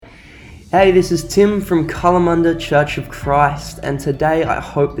Hey, this is Tim from Kalamunda Church of Christ, and today I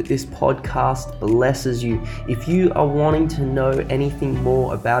hope that this podcast blesses you. If you are wanting to know anything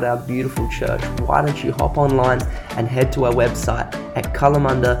more about our beautiful church, why don't you hop online and head to our website at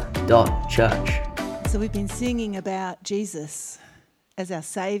kalamunda.church. So we've been singing about Jesus as our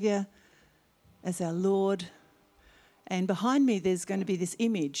Saviour, as our Lord, and behind me there's going to be this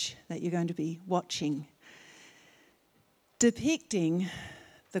image that you're going to be watching, depicting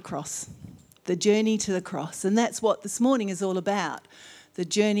the cross, the journey to the cross. And that's what this morning is all about, the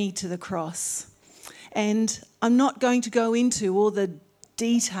journey to the cross. And I'm not going to go into all the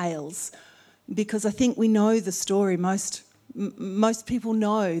details because I think we know the story. Most people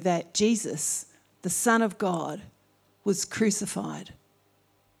know that Jesus, the Son of God, was crucified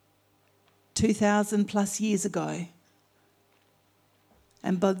 2,000 plus years ago.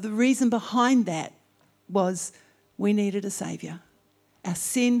 But the reason behind that was we needed a Saviour. Our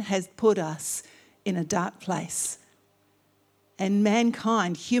sin has put us in a dark place. And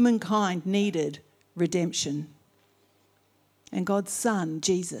humankind needed redemption. And God's Son,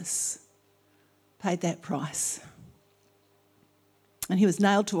 Jesus, paid that price. And he was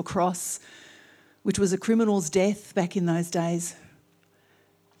nailed to a cross, which was a criminal's death back in those days.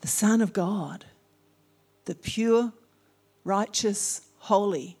 The Son of God, the pure, righteous,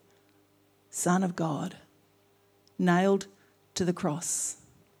 holy Son of God, nailed to the cross,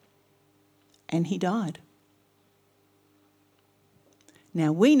 and he died.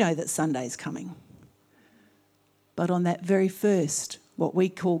 Now we know that Sunday's coming, but on that very first, what we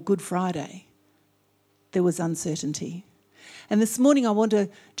call Good Friday, there was uncertainty. And this morning I want to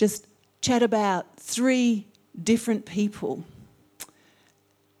just chat about 3 different people,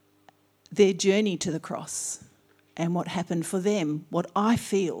 their journey to the cross and what happened for them, what I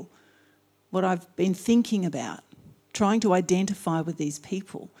feel, what I've been thinking about, trying to identify with these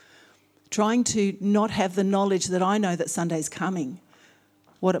people, trying to not have the knowledge that I know that Sunday's coming,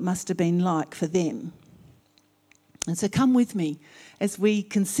 what it must have been like for them. And so come with me as we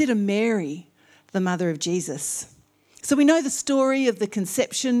consider Mary, the mother of Jesus. So we know the story of the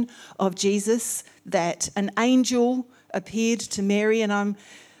conception of Jesus, that an angel appeared to Mary, and I'm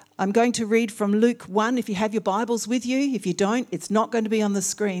going to read from Luke 1 if you have your Bibles with you. If you don't, it's not going to be on the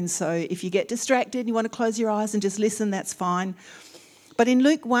screen. So if you get distracted and you want to close your eyes and just listen, that's fine. But in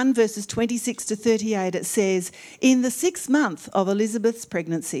Luke 1 verses 26 to 38 it says, "In the 6th month of Elizabeth's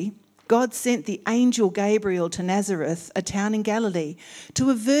pregnancy, God sent the angel Gabriel to Nazareth, a town in Galilee,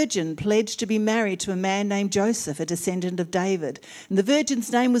 to a virgin pledged to be married to a man named Joseph, a descendant of David. And the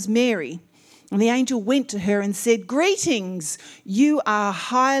virgin's name was Mary. And the angel went to her and said, 'Greetings, you are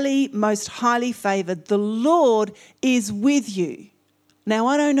most highly favoured. The Lord is with you.' Now,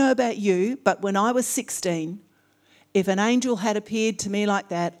 I don't know about you, but when I was 16, if an angel had appeared to me like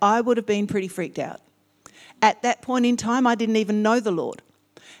that, I would have been pretty freaked out. At that point in time, I didn't even know the Lord.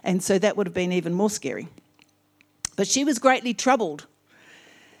 And so that would have been even more scary. But she was greatly troubled,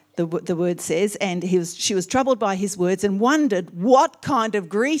 the word says, and she was troubled by his words and wondered what kind of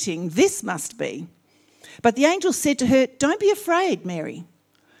greeting this must be. But the angel said to her, 'Don't be afraid, Mary.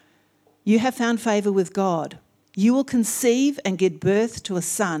 You have found favour with God. You will conceive and give birth to a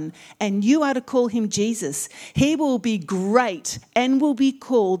son, and you are to call him Jesus. He will be great and will be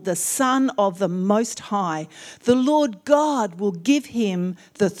called the Son of the Most High. The Lord God will give him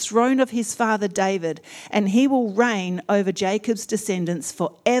the throne of his father David, and he will reign over Jacob's descendants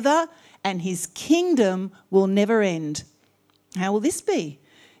forever, and his kingdom will never end.' 'How will this be?'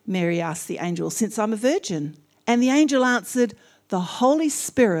 Mary asked the angel, 'since I'm a virgin?' And the angel answered, 'The Holy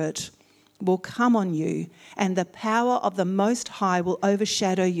Spirit will come on you, and the power of the Most High will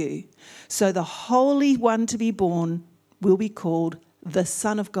overshadow you. So the Holy One to be born will be called the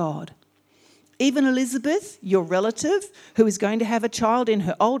Son of God. Even Elizabeth, your relative, who is going to have a child in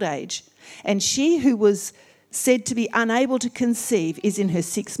her old age, and she who was said to be unable to conceive is in her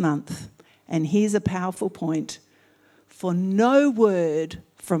 6th month.' And here's a powerful point. 'For no word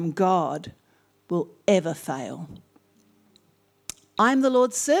from God will ever fail.' 'I'm the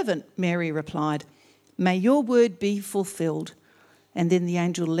Lord's servant,' Mary replied. 'May your word be fulfilled.' And then the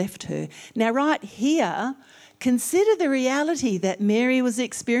angel left her." Now right here, consider the reality that Mary was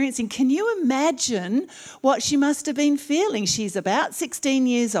experiencing. Can you imagine what she must have been feeling? She's about 16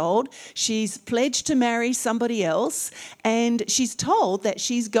 years old. She's pledged to marry somebody else, and she's told that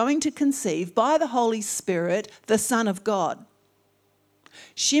she's going to conceive by the Holy Spirit, the Son of God.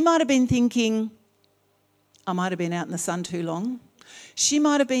 She might have been thinking, I might have been out in the sun too long. She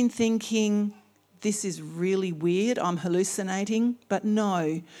might have been thinking, this is really weird, I'm hallucinating. But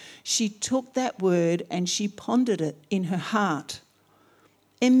no, she took that word and she pondered it in her heart.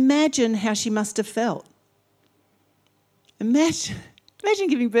 Imagine how she must have felt. Imagine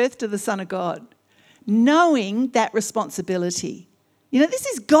giving birth to the Son of God, knowing that responsibility. You know, this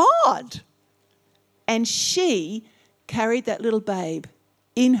is God. And she carried that little babe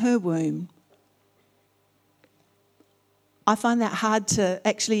in her womb. I find that hard to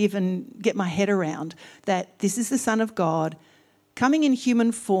actually even get my head around, that this is the Son of God coming in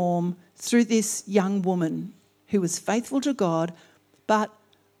human form through this young woman who was faithful to God. But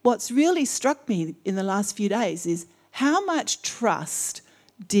what's really struck me in the last few days is how much trust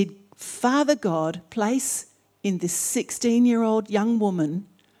did Father God place in this 16-year-old young woman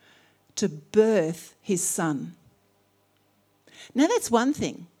to birth his son. Now, that's one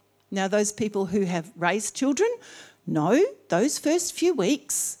thing. Now, those people who have raised children know those first few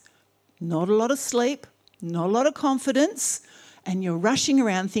weeks, not a lot of sleep, not a lot of confidence, and you're rushing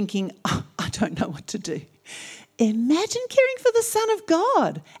around thinking, oh, I don't know what to do. Imagine caring for the Son of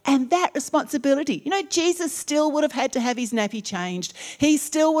God and that responsibility. You know, Jesus still would have had to have his nappy changed. He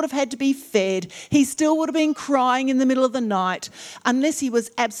still would have had to be fed. He still would have been crying in the middle of the night, unless he was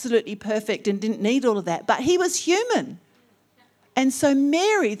absolutely perfect and didn't need all of that. But he was human. And so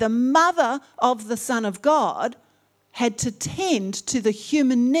Mary, the mother of the Son of God, had to tend to the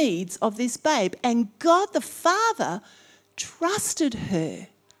human needs of this babe. And God the Father trusted her.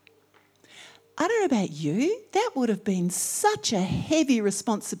 I don't know about you, that would have been such a heavy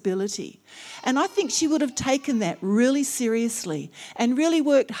responsibility. And I think she would have taken that really seriously and really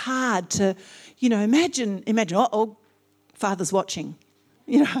worked hard to, you know, imagine, oh, Father's watching.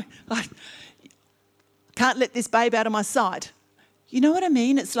 You know, I can't let this babe out of my sight. You know what I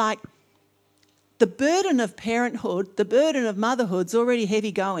mean? It's like the burden of parenthood, the burden of motherhood's already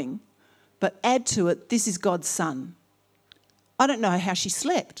heavy going, but add to it, this is God's son. I don't know how she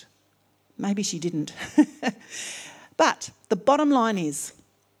slept. Maybe she didn't. But the bottom line is,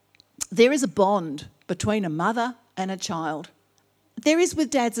 there is a bond between a mother and a child. There is with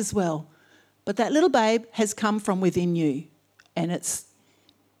dads as well. But that little babe has come from within you. And it's,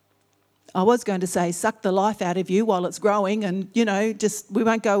 I was going to say, suck the life out of you while it's growing and, you know, just, we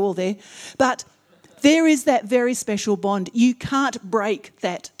won't go all there. But there is that very special bond. You can't break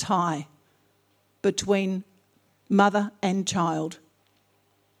that tie between mother and child.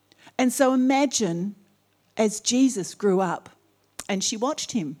 And so imagine as Jesus grew up and she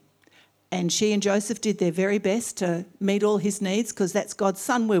watched him, and she and Joseph did their very best to meet all his needs, because that's God's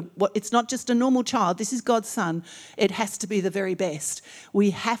son. It's not just a normal child. This is God's son. It has to be the very best.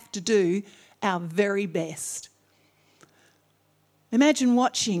 We have to do our very best. Imagine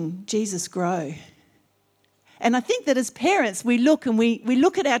watching Jesus grow. And I think that as parents, we look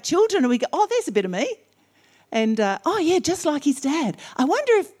at our children and we go, oh, there's a bit of me. And, oh, yeah, just like his dad. I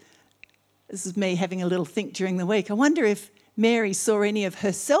wonder if, this is me having a little think during the week, I wonder if Mary saw any of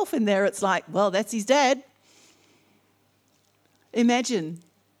herself in there. It's like, well, that's his dad. Imagine.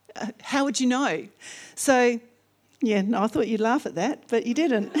 How would you know? So, yeah, no, I thought you'd laugh at that, but you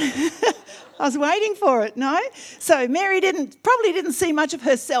didn't. I was waiting for it, no? So Mary probably didn't see much of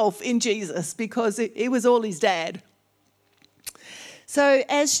herself in Jesus, because it was all his dad. So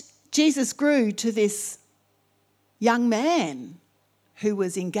as Jesus grew to this young man who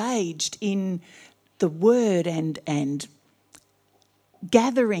was engaged in the word and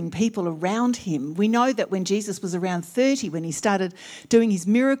gathering people around him. We know that when Jesus was around 30, when he started doing his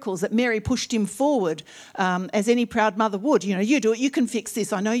miracles, that Mary pushed him forward, as any proud mother would. You know, you do it, you can fix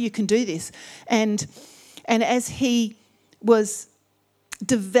this, I know you can do this. And as he was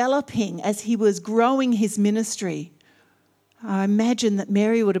developing, as he was growing his ministry, I imagine that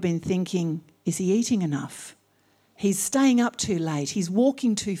Mary would have been thinking, is he eating enough? He's staying up too late. He's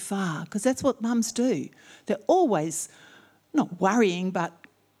walking too far, because that's what mums do. They're always not worrying, but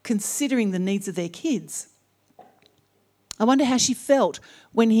considering the needs of their kids. I wonder how she felt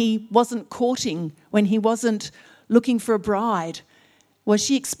when he wasn't courting, when he wasn't looking for a bride. Was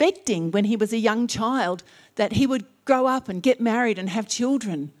she expecting, when he was a young child, that he would grow up and get married and have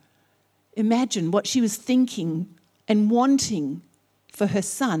children? Imagine what she was thinking and wanting for her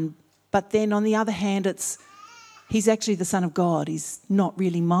son. But then on the other hand, he's actually the Son of God. He's not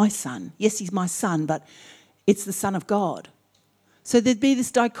really my son. Yes, he's my son, but it's the Son of God. So there'd be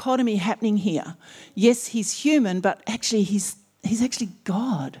this dichotomy happening here. Yes, he's human, but actually he's actually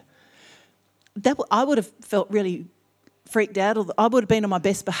God. I would have felt really freaked out. I would have been on my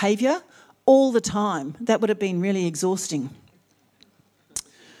best behaviour all the time. That would have been really exhausting.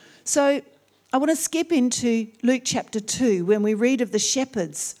 So I want to skip into Luke chapter 2, when we read of the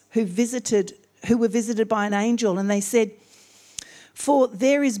shepherds who were visited by an angel, and they said, For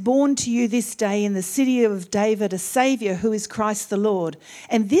there is born to you this day in the city of David a Saviour who is Christ the Lord.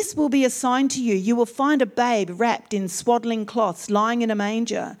 And this will be a sign to you. You will find a babe wrapped in swaddling cloths lying in a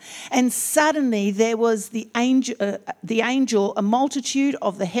manger. And suddenly there was the angel, a multitude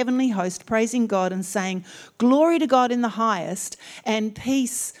of the heavenly host praising God and saying, Glory to God in the highest and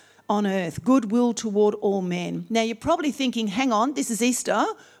peace on earth, goodwill toward all men. Now you're probably thinking, hang on, this is Easter.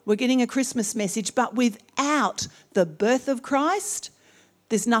 We're getting a Christmas message, but without the birth of Christ,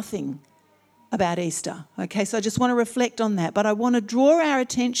 there's nothing about Easter. Okay, so I just want to reflect on that, but I want to draw our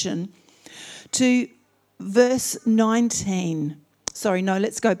attention to verse 19. Sorry, no,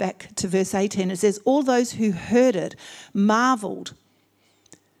 let's go back to verse 18. It says, all those who heard it marvelled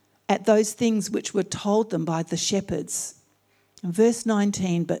at those things which were told them by the shepherds. And verse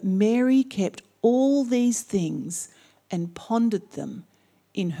 19, but Mary kept all these things and pondered them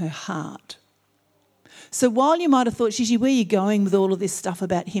in her heart. So while you might have thought, Gigi, where are you going with all of this stuff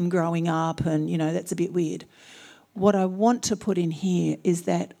about him growing up and, that's a bit weird. What I want to put in here is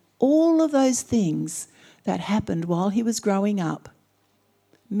that all of those things that happened while he was growing up,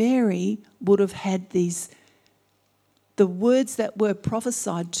 Mary would have had the words that were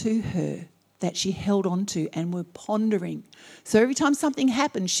prophesied to her that she held on to and were pondering. So every time something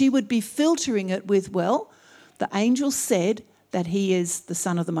happened, she would be filtering it with, well, the angel said that he is the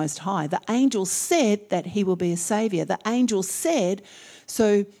Son of the Most High. The angel said that he will be a saviour. The angel said,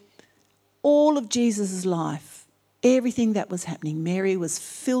 so all of Jesus' life, everything that was happening, Mary was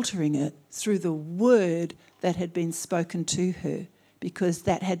filtering it through the word that had been spoken to her, because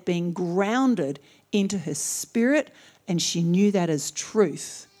that had been grounded into her spirit and she knew that as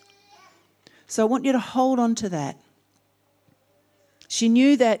truth. So I want you to hold on to that. She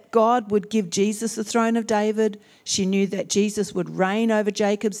knew that God would give Jesus the throne of David. She knew that Jesus would reign over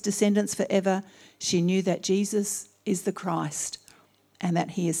Jacob's descendants forever. She knew that Jesus is the Christ and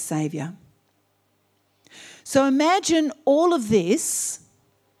that he is Saviour. So imagine all of this.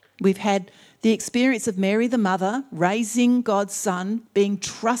 We've had the experience of Mary, the mother, raising God's son, being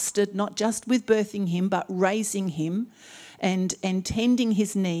trusted not just with birthing him, but raising him and tending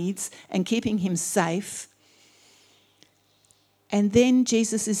his needs and keeping him safe. And then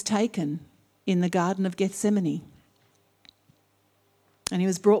Jesus is taken in the Garden of Gethsemane. And he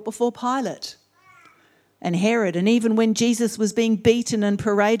was brought before Pilate and Herod. And even when Jesus was being beaten and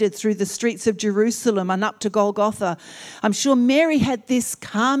paraded through the streets of Jerusalem and up to Golgotha, I'm sure Mary had this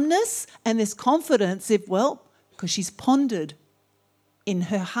calmness and this confidence because she's pondered in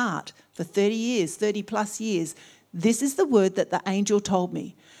her heart for 30 plus years. This is the word that the angel told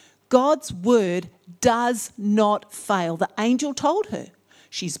me. God's word does not fail. The angel told her.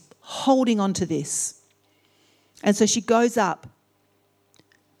 She's holding on to this. And so she goes up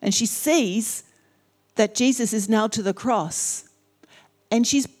and she sees that Jesus is nailed to the cross. And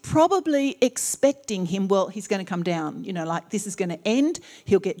she's probably expecting him, he's going to come down. This is going to end.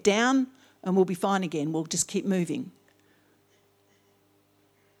 He'll get down and we'll be fine again. We'll just keep moving.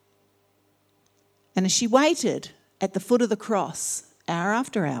 And as she waited at the foot of the cross, hour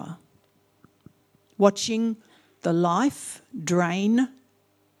after hour, watching the life drain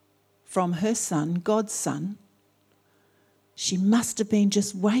from her son, God's son, she must have been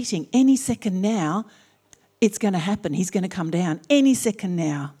just waiting. Any second now, it's going to happen. He's going to come down. Any second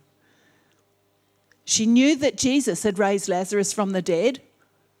now. She knew that Jesus had raised Lazarus from the dead,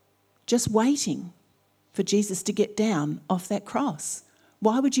 just waiting for Jesus to get down off that cross.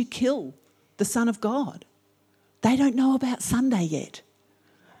 Why would you kill the Son of God? They don't know about Sunday yet.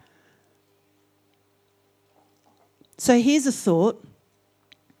 So here's a thought.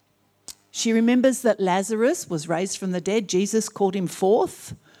 She remembers that Lazarus was raised from the dead. Jesus called him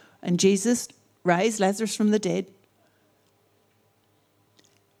forth, and Jesus raised Lazarus from the dead.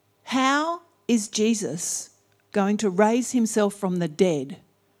 How is Jesus going to raise himself from the dead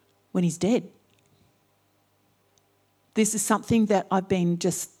when he's dead? This is something that I've been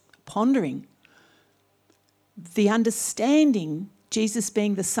just pondering. The understanding, Jesus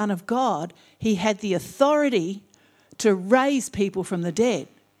being the Son of God, he had the authority to raise people from the dead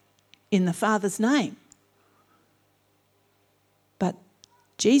in the Father's name. But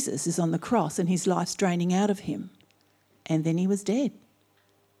Jesus is on the cross and his life's draining out of him. And then he was dead.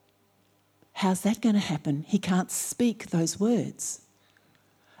 How's that going to happen? He can't speak those words.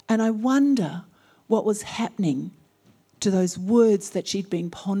 And I wonder what was happening to those words that she'd been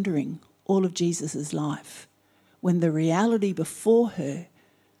pondering all of Jesus' life, when the reality before her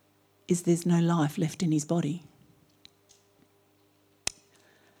is there's no life left in his body.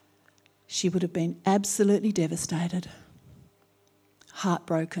 She would have been absolutely devastated,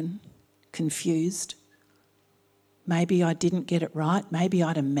 heartbroken, confused. Maybe I didn't get it right. Maybe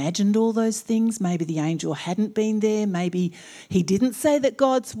I'd imagined all those things. Maybe the angel hadn't been there. Maybe he didn't say that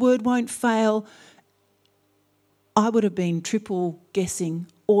God's word won't fail. I would have been triple guessing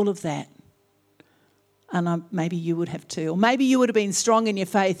all of that. And maybe you would have too. Or maybe you would have been strong in your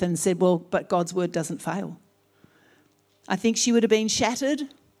faith and said, well, but God's word doesn't fail. I think she would have been shattered.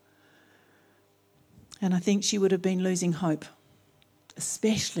 And I think she would have been losing hope,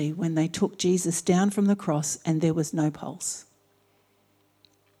 especially when they took Jesus down from the cross and there was no pulse.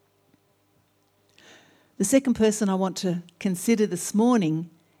 The second person I want to consider this morning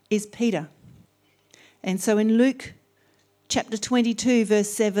is Peter. And so in Luke chapter 22, verse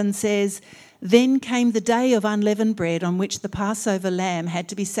 7 says, "Then came the day of unleavened bread on which the Passover lamb had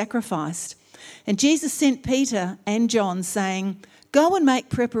to be sacrificed. And Jesus sent Peter and John, saying, 'Go and make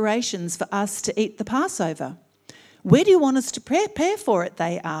preparations for us to eat the Passover.' 'Where do you want us to prepare for it?'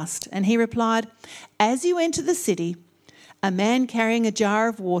 they asked. And he replied, 'As you enter the city, a man carrying a jar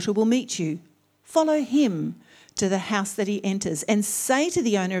of water will meet you. Follow him to the house that he enters and say to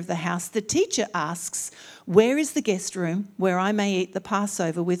the owner of the house, the teacher asks, where is the guest room where I may eat the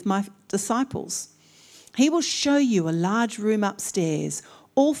Passover with my disciples? He will show you a large room upstairs,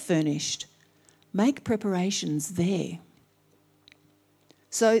 all furnished. Make preparations there.'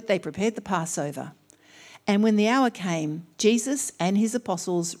 So they prepared the Passover. And when the hour came, Jesus and his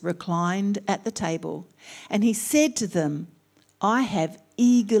apostles reclined at the table, and he said to them, 'I have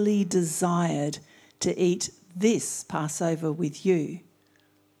eagerly desired to eat this Passover with you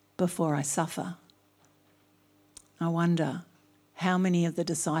before I suffer.'" I wonder how many of the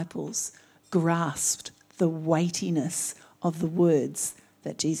disciples grasped the weightiness of the words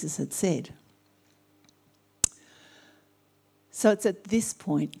that Jesus had said. So it's at this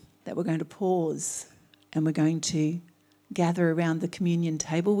point that we're going to pause and we're going to gather around the communion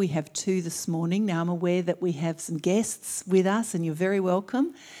table. We have two this morning. Now I'm aware that we have some guests with us and you're very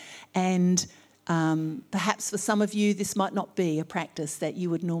welcome. And perhaps for some of you this might not be a practice that you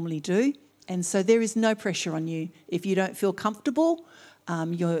would normally do. And so there is no pressure on you. If you don't feel comfortable,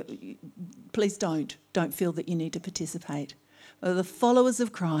 please don't feel that you need to participate. We're the followers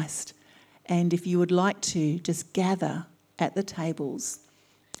of Christ. And if you would like to, just gather at the tables.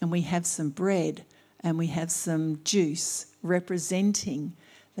 And we have some bread and we have some juice representing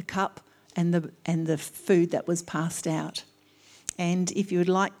the cup and the food that was passed out. And if you would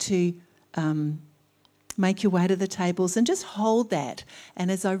like to make your way to the tables and just hold that.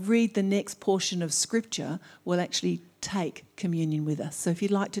 And as I read the next portion of Scripture, we'll actually take communion with us. So if you'd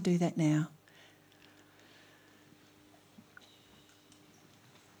like to do that now.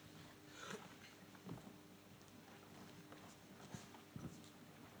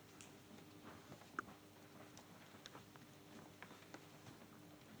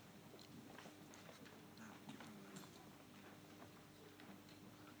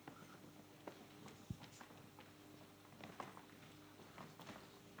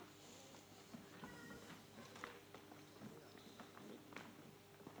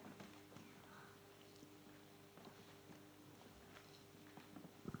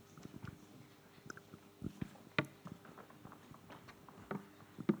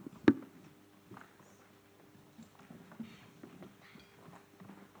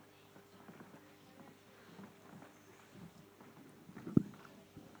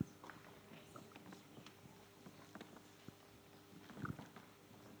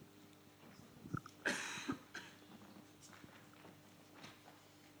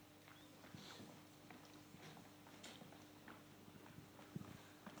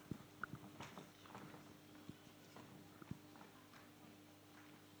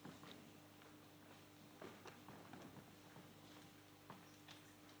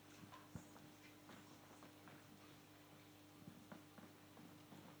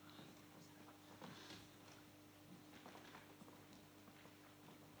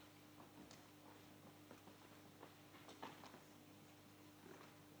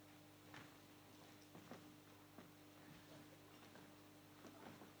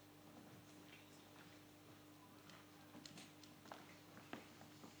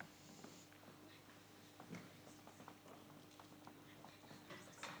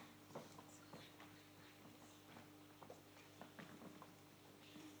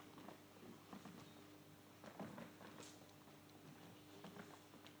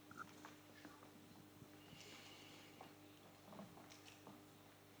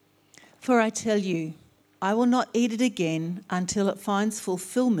 "For I tell you, I will not eat it again until it finds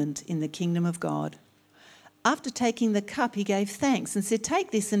fulfillment in the kingdom of God." After taking the cup, he gave thanks and said,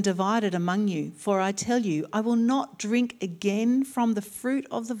 "Take this and divide it among you. For I tell you, I will not drink again from the fruit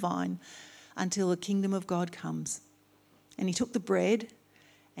of the vine until the kingdom of God comes." And he took the bread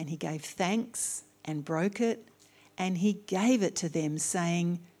and he gave thanks and broke it and he gave it to them,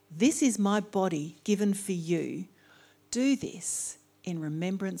 saying, "This is my body given for you. Do this in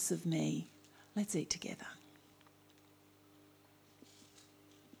remembrance of me." Let's eat together.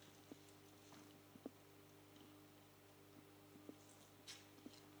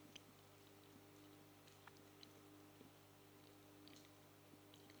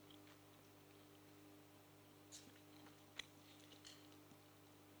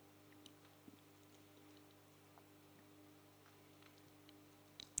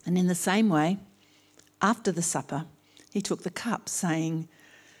 And in the same way, after the supper, he took the cup, saying,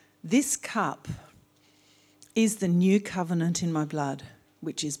 "This cup is the new covenant in my blood,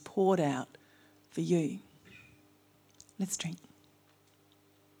 which is poured out for you." Let's drink.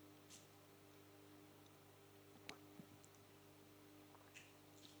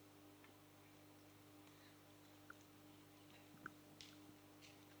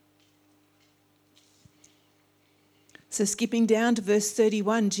 So skipping down to verse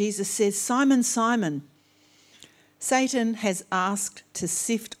 31, Jesus says, "Simon, Simon, Satan has asked to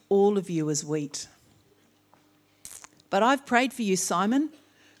sift all of you as wheat. But I've prayed for you, Simon,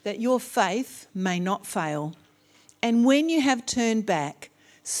 that your faith may not fail. And when you have turned back,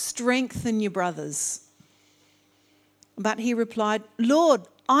 strengthen your brothers." But he replied, "Lord,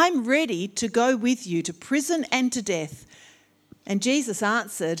 I'm ready to go with you to prison and to death." And Jesus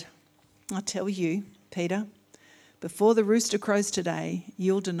answered, "I tell you, Peter, before the rooster crows today,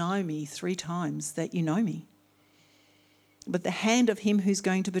 you'll deny me 3 times that you know me. But the hand of him who's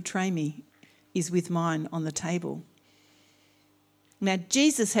going to betray me is with mine on the table." Now,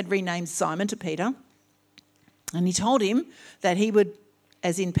 Jesus had renamed Simon to Peter, and he told him that he would,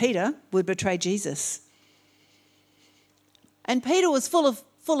 as in Peter, would betray Jesus. And Peter was full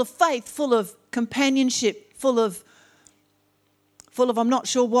of faith, full of companionship, full of I'm not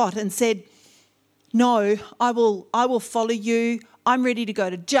sure what, and said, "No, I will follow you. I'm ready to go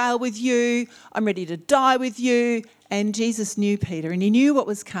to jail with you. I'm ready to die with you." And Jesus knew Peter and he knew what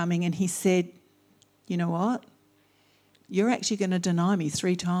was coming, and he said, "You know what? You're actually going to deny me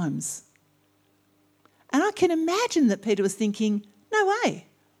 3 times. And I can imagine that Peter was thinking, "No way.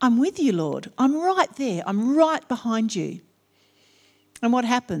 I'm with you, Lord. I'm right there. I'm right behind you." And what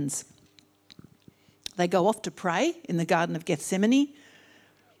happens? They go off to pray in the Garden of Gethsemane,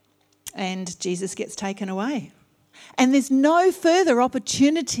 and Jesus gets taken away. And there's no further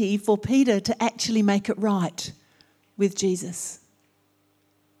opportunity for Peter to actually make it right with Jesus.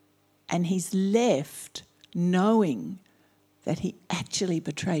 And he's left knowing that he actually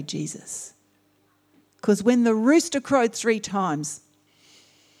betrayed Jesus. Because when the rooster crowed 3 times,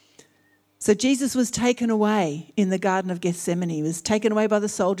 so Jesus was taken away in the Garden of Gethsemane. He was taken away by the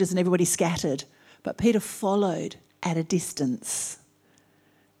soldiers and everybody scattered. But Peter followed at a distance.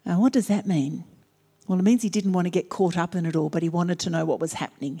 Now, what does that mean? Well, it means he didn't want to get caught up in it all, but he wanted to know what was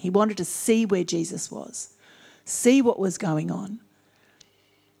happening. He wanted to see where Jesus was, see what was going on.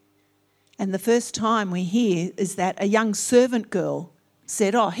 And the first time we hear is that a young servant girl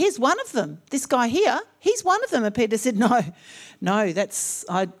said, "Oh, here's one of them. This guy here, he's one of them." And Peter said, No,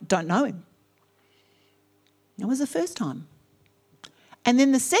 I don't know him. That was the first time. And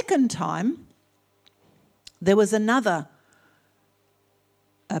then the second time, there was another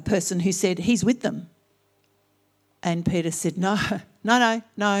person who said, "He's with them." And Peter said, No,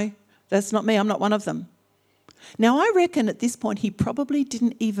 that's not me. I'm not one of them. Now, I reckon at this point he probably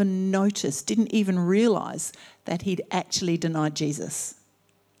didn't even realise that he'd actually denied Jesus.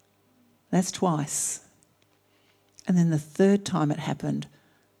 That's twice. And then the third time it happened,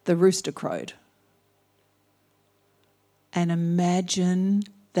 the rooster crowed. And imagine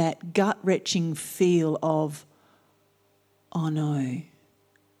that gut-wrenching feel of, "Oh no,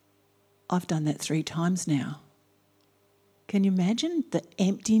 I've done that 3 times now." Can you imagine the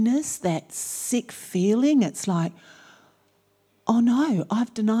emptiness, that sick feeling? It's like, "Oh no,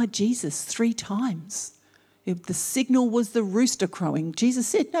 I've denied Jesus 3 times. If the signal was the rooster crowing, Jesus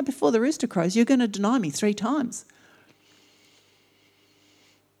said, "No, before the rooster crows, you're going to deny me 3 times."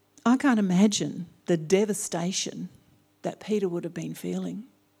 I can't imagine the devastation that Peter would have been feeling.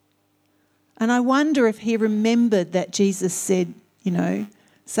 And I wonder if he remembered that Jesus said,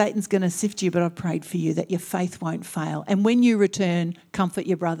 "Satan's going to sift you, but I've prayed for you that your faith won't fail. And when you return, comfort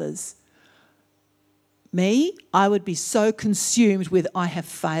your brothers." Me, I would be so consumed with, I have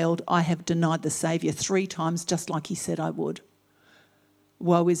failed, I have denied the Saviour 3 times, just like he said I would.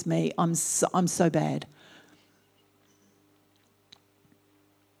 Woe is me, I'm so bad.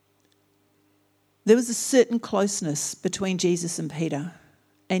 There was a certain closeness between Jesus and Peter,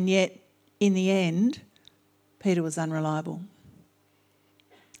 and yet in the end, Peter was unreliable.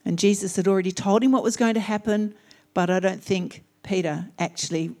 And Jesus had already told him what was going to happen, but I don't think Peter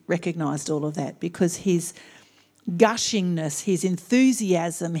actually recognised all of that, because his gushingness, his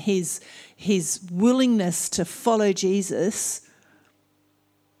enthusiasm, his willingness to follow Jesus,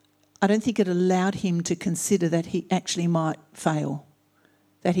 I don't think it allowed him to consider that he actually might fail,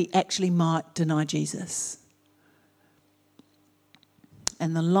 that he actually might deny Jesus.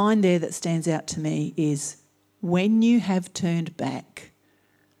 And the line there that stands out to me is, when you have turned back,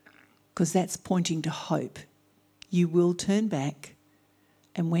 because that's pointing to hope, you will turn back,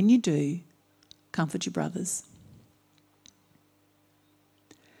 and when you do, comfort your brothers.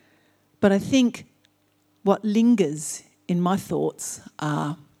 But I think what lingers in my thoughts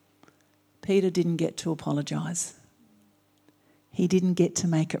are, Peter didn't get to apologise. He didn't get to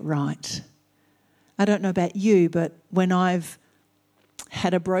make it right. I don't know about you, but when I've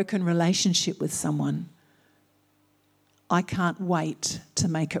had a broken relationship with someone, I can't wait to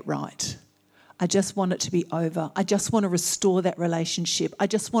make it right. I just want it to be over. I just want to restore that relationship. I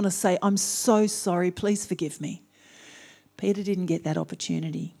just want to say, I'm so sorry, please forgive me. Peter didn't get that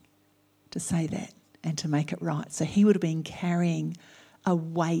opportunity to say that and to make it right. So he would have been carrying a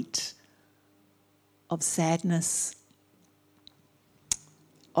weight of sadness,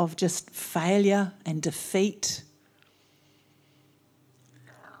 of just failure and defeat.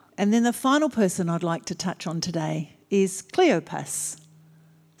 And then the final person I'd like to touch on today is Cleopas.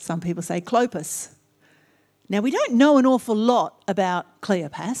 Some people say Clopas. Now, we don't know an awful lot about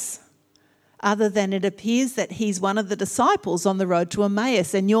Cleopas, other than it appears that he's one of the disciples on the road to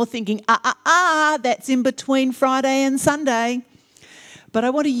Emmaus. And you're thinking, that's in between Friday and Sunday. But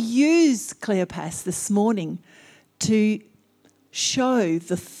I want to use Cleopas this morning to show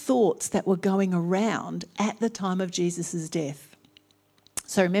the thoughts that were going around at the time of Jesus' death.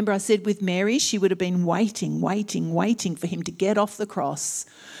 So remember I said with Mary, she would have been waiting for him to get off the cross,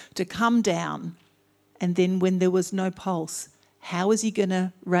 to come down. And then when there was no pulse, how is he going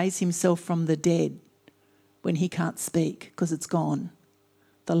to raise himself from the dead when he can't speak because it's gone?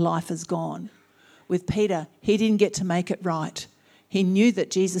 The life is gone. With Peter, he didn't get to make it right. He knew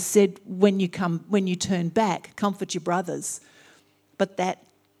that Jesus said, when you turn back, comfort your brothers. But that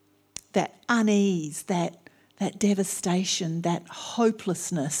unease, that devastation, that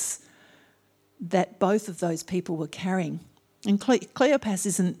hopelessness that both of those people were carrying. And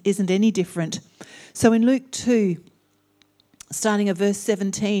Cleopas isn't any different. So in Luke 2, starting at verse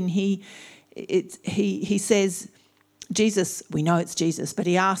 17, he says, Jesus, we know it's Jesus, but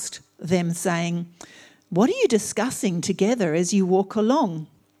he asked them saying, what are you discussing together as you walk along?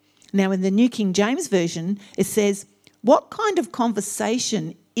 Now in the New King James Version, it says, what kind of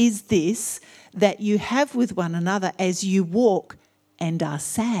conversation is this that you have with one another as you walk and are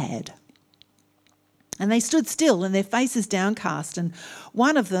sad? And they stood still and their faces downcast. And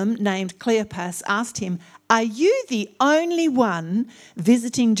one of them, named Cleopas, asked him, are you the only one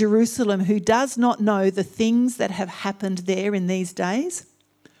visiting Jerusalem who does not know the things that have happened there in these days?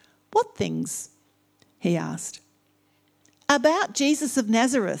 What things? He asked. About Jesus of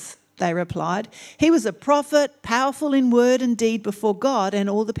Nazareth, they replied. He was a prophet, powerful in word and deed before God and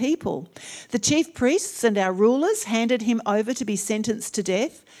all the people. The chief priests and our rulers handed him over to be sentenced to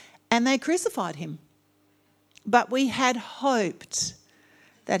death, and they crucified him. But we had hoped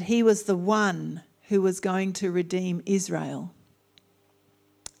that he was the one who was going to redeem Israel.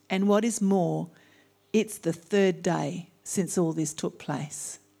 And what is more, it's the third day since all this took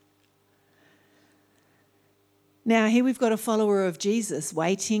place. Now, here we've got a follower of Jesus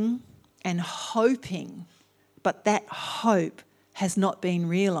waiting and hoping, but that hope has not been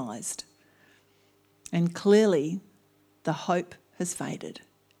realised. And clearly, the hope has faded.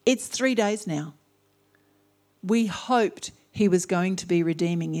 It's 3 days now. We hoped he was going to be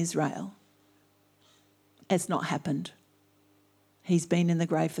redeeming Israel. It's not happened. He's been in the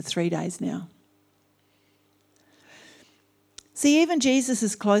grave for 3 days now. See, even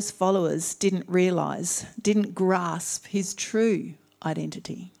Jesus' close followers didn't grasp his true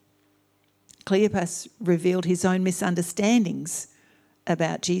identity. Cleopas revealed his own misunderstandings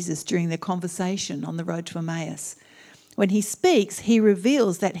about Jesus during their conversation on the road to Emmaus. When he speaks, he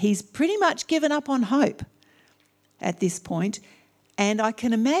reveals that he's pretty much given up on hope at this point, and I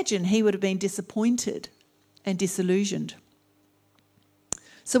can imagine he would have been disappointed and disillusioned.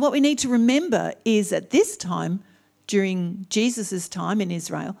 So what we need to remember is at this time, during Jesus' time in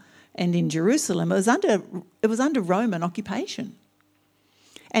Israel and in Jerusalem, it was under Roman occupation.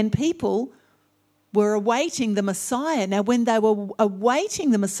 And people were awaiting the Messiah. Now, when they were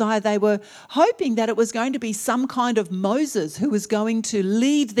awaiting the Messiah, they were hoping that it was going to be some kind of Moses who was going to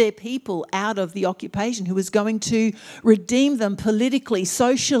lead their people out of the occupation, who was going to redeem them politically,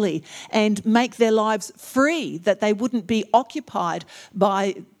 socially, and make their lives free, that they wouldn't be occupied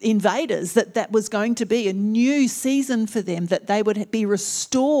by invaders, that was going to be a new season for them, that they would be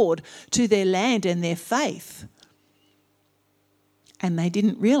restored to their land and their faith. And they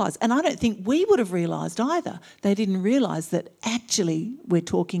didn't realise, and I don't think we would have realised either, they didn't realise that actually we're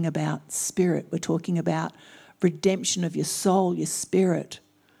talking about spirit. We're talking about redemption of your soul, your spirit.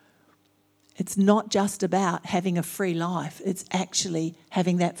 It's not just about having a free life. It's actually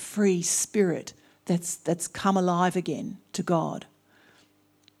having that free spirit that's come alive again to God.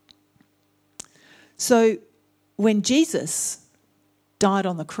 So when Jesus died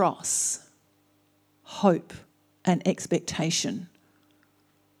on the cross, hope and expectation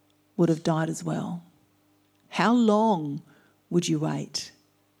would have died as well. How long would you wait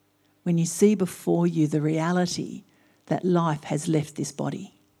when you see before you the reality that life has left this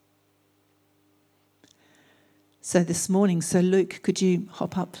body? So this morning, Luke, could you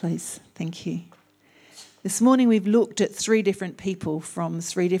hop up, please? Thank you. This morning we've looked at 3 different people from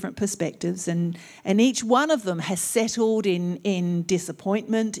 3 different perspectives, and each one of them has settled in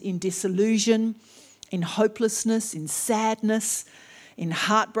disappointment, in disillusion, in hopelessness, in sadness, in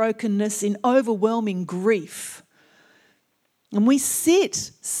heartbrokenness, in overwhelming grief. And we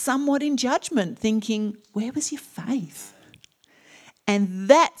sit somewhat in judgment thinking, where was your faith? And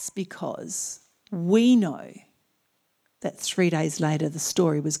that's because we know that 3 days later the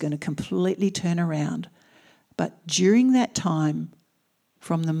story was going to completely turn around. But during that time,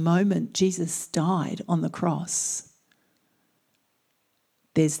 from the moment Jesus died on the cross,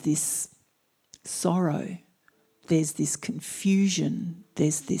 there's this sorrow, there's this confusion,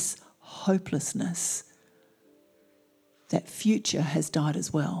 there's this hopelessness. That future has died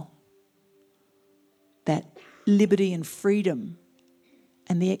as well. That liberty and freedom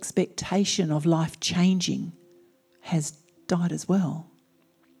and the expectation of life changing has died as well.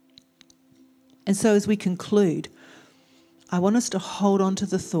 And so as we conclude, I want us to hold on to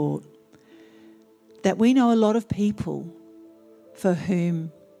the thought that we know a lot of people for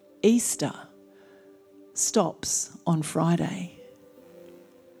whom Easter stops on Friday,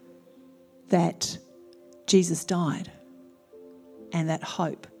 that Jesus died and that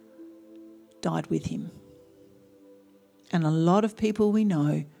hope died with him. And a lot of people we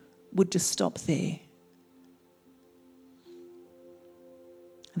know would just stop there.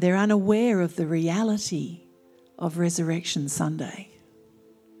 They're unaware of the reality of Resurrection Sunday,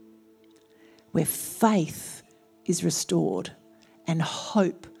 where faith is restored and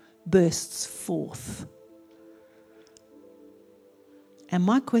hope bursts forth. And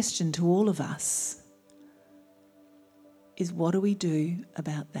my question to all of us is, what do we do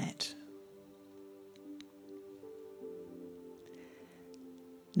about that?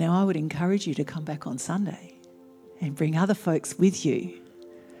 Now, I would encourage you to come back on Sunday and bring other folks with you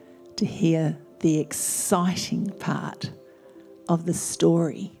to hear the exciting part of the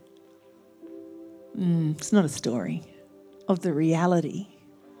story. It's not a story, of the reality,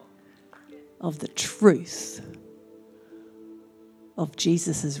 of the truth of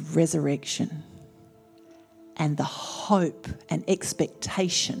Jesus' resurrection and the hope and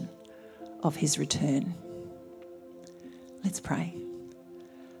expectation of his return. Let's pray.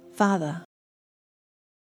 Father,